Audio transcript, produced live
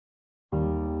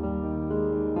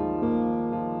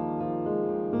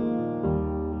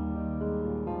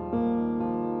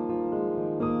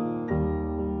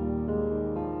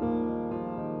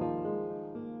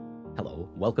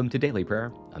Welcome to Daily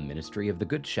Prayer, a ministry of the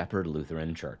Good Shepherd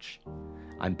Lutheran Church.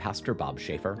 I'm Pastor Bob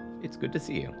Schaefer. It's good to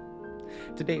see you.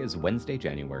 Today is Wednesday,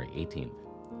 January 18th.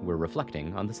 We're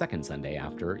reflecting on the second Sunday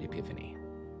after Epiphany.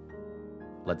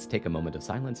 Let's take a moment of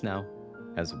silence now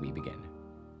as we begin.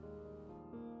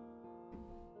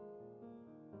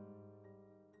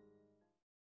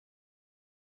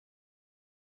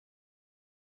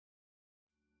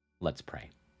 Let's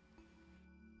pray.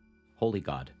 Holy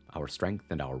God, our strength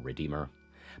and our Redeemer,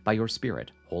 by your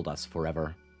Spirit hold us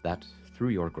forever, that, through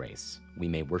your grace, we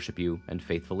may worship you and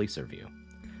faithfully serve you,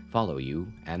 follow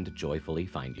you and joyfully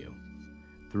find you.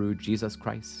 Through Jesus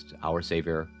Christ, our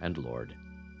Savior and Lord.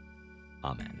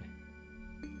 Amen.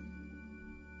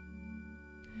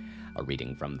 A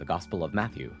reading from the Gospel of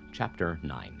Matthew, chapter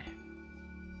 9.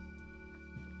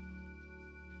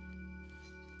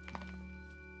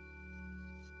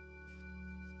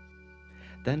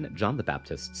 Then John the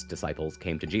Baptist's disciples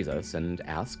came to Jesus and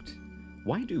asked,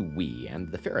 "Why do we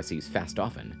and the Pharisees fast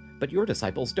often, but your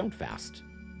disciples don't fast?"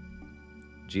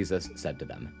 Jesus said to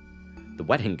them, "The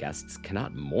wedding guests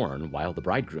cannot mourn while the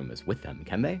bridegroom is with them,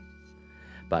 can they?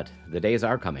 But the days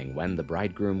are coming when the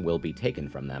bridegroom will be taken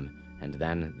from them, and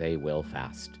then they will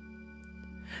fast.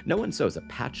 No one sews a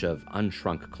patch of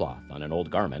unshrunk cloth on an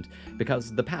old garment,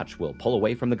 because the patch will pull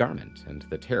away from the garment, and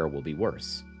the tear will be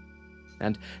worse.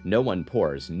 And no one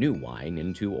pours new wine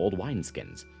into old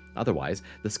wineskins. Otherwise,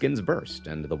 the skins burst,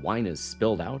 and the wine is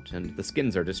spilled out, and the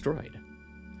skins are destroyed.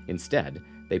 Instead,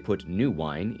 they put new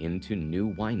wine into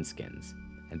new wineskins,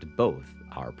 and both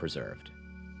are preserved."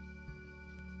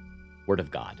 Word of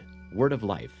God, word of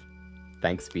life.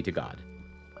 Thanks be to God.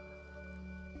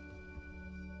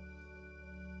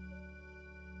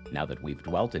 Now that we've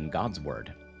dwelt in God's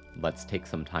word, let's take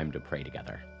some time to pray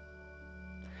together.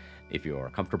 If you're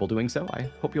comfortable doing so, I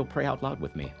hope you'll pray out loud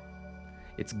with me.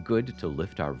 It's good to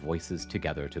lift our voices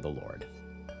together to the Lord.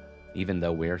 Even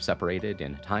though we're separated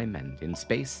in time and in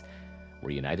space, we're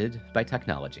united by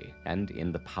technology and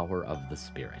in the power of the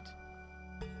Spirit.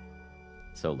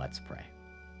 So let's pray.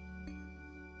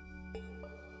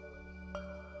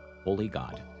 Holy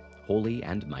God, holy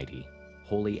and mighty,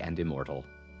 holy and immortal,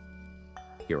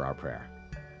 hear our prayer.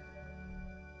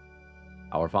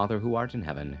 Our Father who art in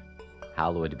heaven,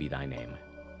 hallowed be thy name.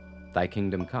 Thy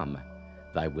kingdom come,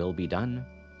 thy will be done,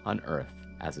 on earth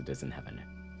as it is in heaven.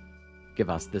 Give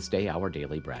us this day our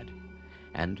daily bread,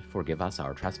 and forgive us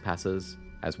our trespasses,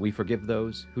 as we forgive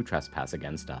those who trespass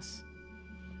against us.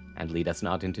 And lead us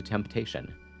not into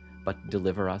temptation, but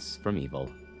deliver us from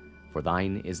evil. For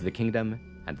thine is the kingdom,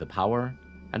 and the power,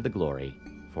 and the glory,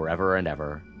 forever and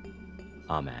ever.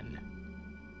 Amen.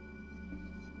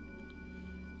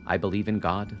 I believe in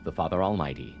God, the Father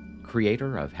Almighty,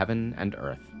 creator of heaven and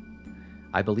earth.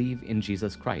 I believe in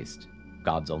Jesus Christ,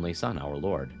 God's only Son, our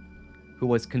Lord, who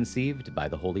was conceived by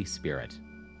the Holy Spirit,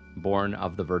 born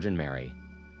of the Virgin Mary,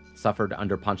 suffered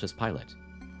under Pontius Pilate,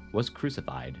 was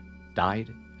crucified,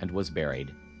 died, and was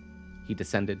buried. He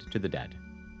descended to the dead.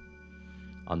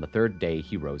 On the third day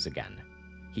he rose again.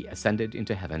 He ascended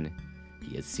into heaven.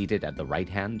 He is seated at the right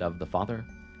hand of the Father,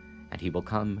 and he will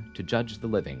come to judge the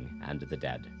living and the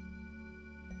dead.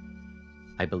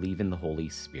 I believe in the Holy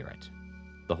Spirit,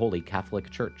 the Holy Catholic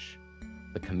Church,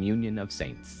 the communion of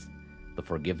saints, the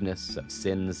forgiveness of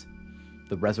sins,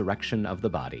 the resurrection of the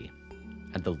body,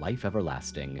 and the life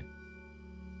everlasting.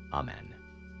 Amen.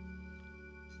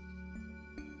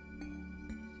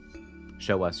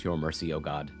 Show us your mercy, O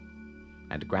God,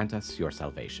 and grant us your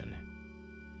salvation.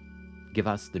 Give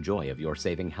us the joy of your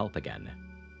saving help again,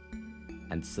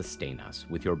 and sustain us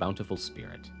with your bountiful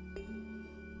Spirit.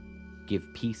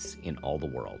 Give peace in all the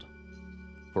world,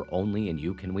 for only in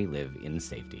you can we live in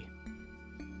safety.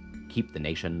 Keep the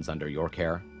nations under your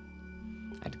care,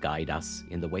 and guide us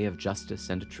in the way of justice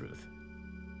and truth.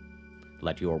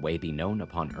 Let your way be known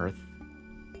upon earth,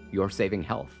 your saving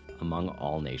health among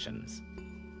all nations.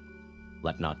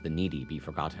 Let not the needy be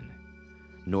forgotten,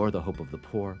 nor the hope of the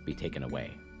poor be taken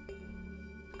away.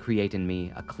 Create in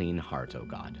me a clean heart, O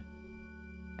God,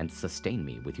 and sustain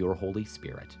me with your Holy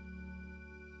Spirit.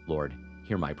 Lord,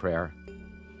 hear my prayer,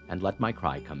 and let my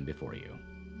cry come before you.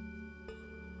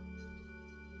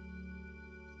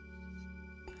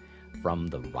 From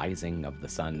the rising of the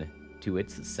sun to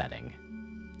its setting,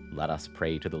 let us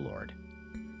pray to the Lord.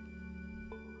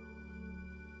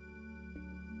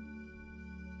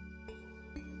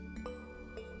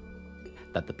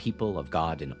 That the people of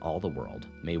God in all the world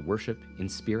may worship in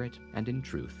spirit and in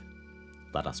truth,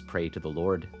 let us pray to the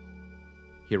Lord.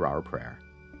 Hear our prayer.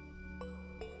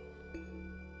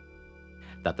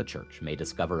 That the Church may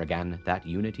discover again that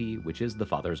unity which is the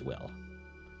Father's will,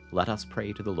 let us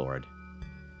pray to the Lord.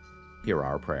 hear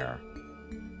our prayer.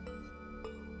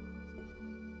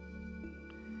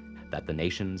 That the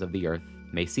nations of the earth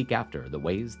may seek after the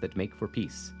ways that make for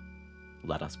peace,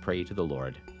 let us pray to the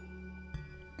Lord.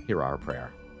 Hear our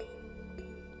prayer.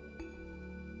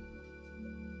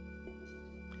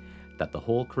 That the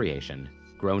whole creation,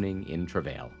 groaning in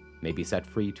travail, may be set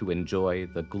free to enjoy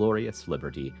the glorious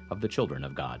liberty of the children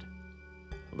of God.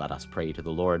 Let us pray to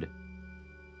the Lord.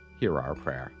 Hear our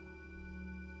prayer.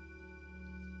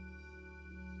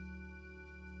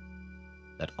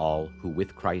 That all who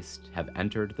with Christ have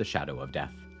entered the shadow of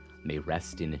death may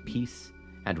rest in peace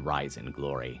and rise in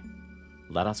glory.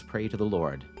 Let us pray to the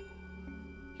Lord.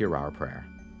 Hear our prayer.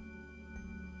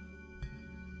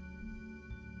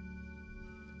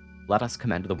 Let us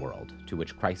commend the world to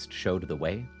which Christ showed the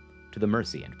way, to the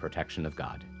mercy and protection of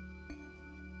God.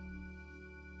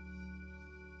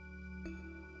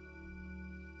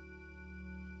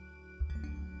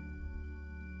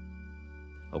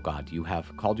 O God, you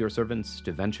have called your servants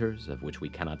to ventures of which we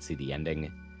cannot see the ending,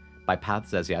 by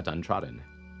paths as yet untrodden,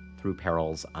 through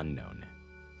perils unknown.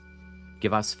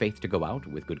 Give us faith to go out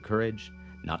with good courage,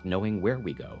 not knowing where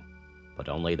we go, but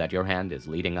only that your hand is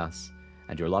leading us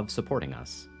and your love supporting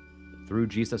us, through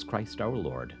Jesus Christ our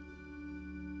Lord.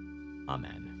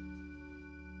 Amen.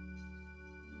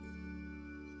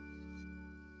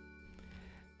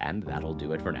 And that'll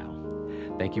do it for now.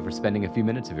 Thank you for spending a few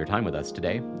minutes of your time with us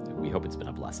today. We hope it's been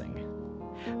a blessing.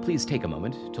 Please take a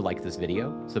moment to like this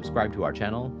video, subscribe to our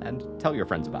channel, and tell your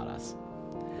friends about us.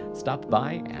 Stop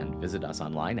by and visit us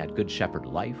online at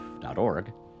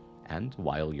goodshepherdlife.org. And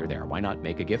while you're there, why not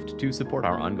make a gift to support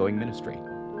our ongoing ministry?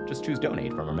 Just choose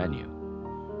Donate from our menu.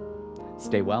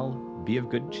 Stay well, be of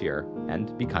good cheer,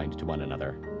 and be kind to one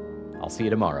another. I'll see you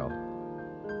tomorrow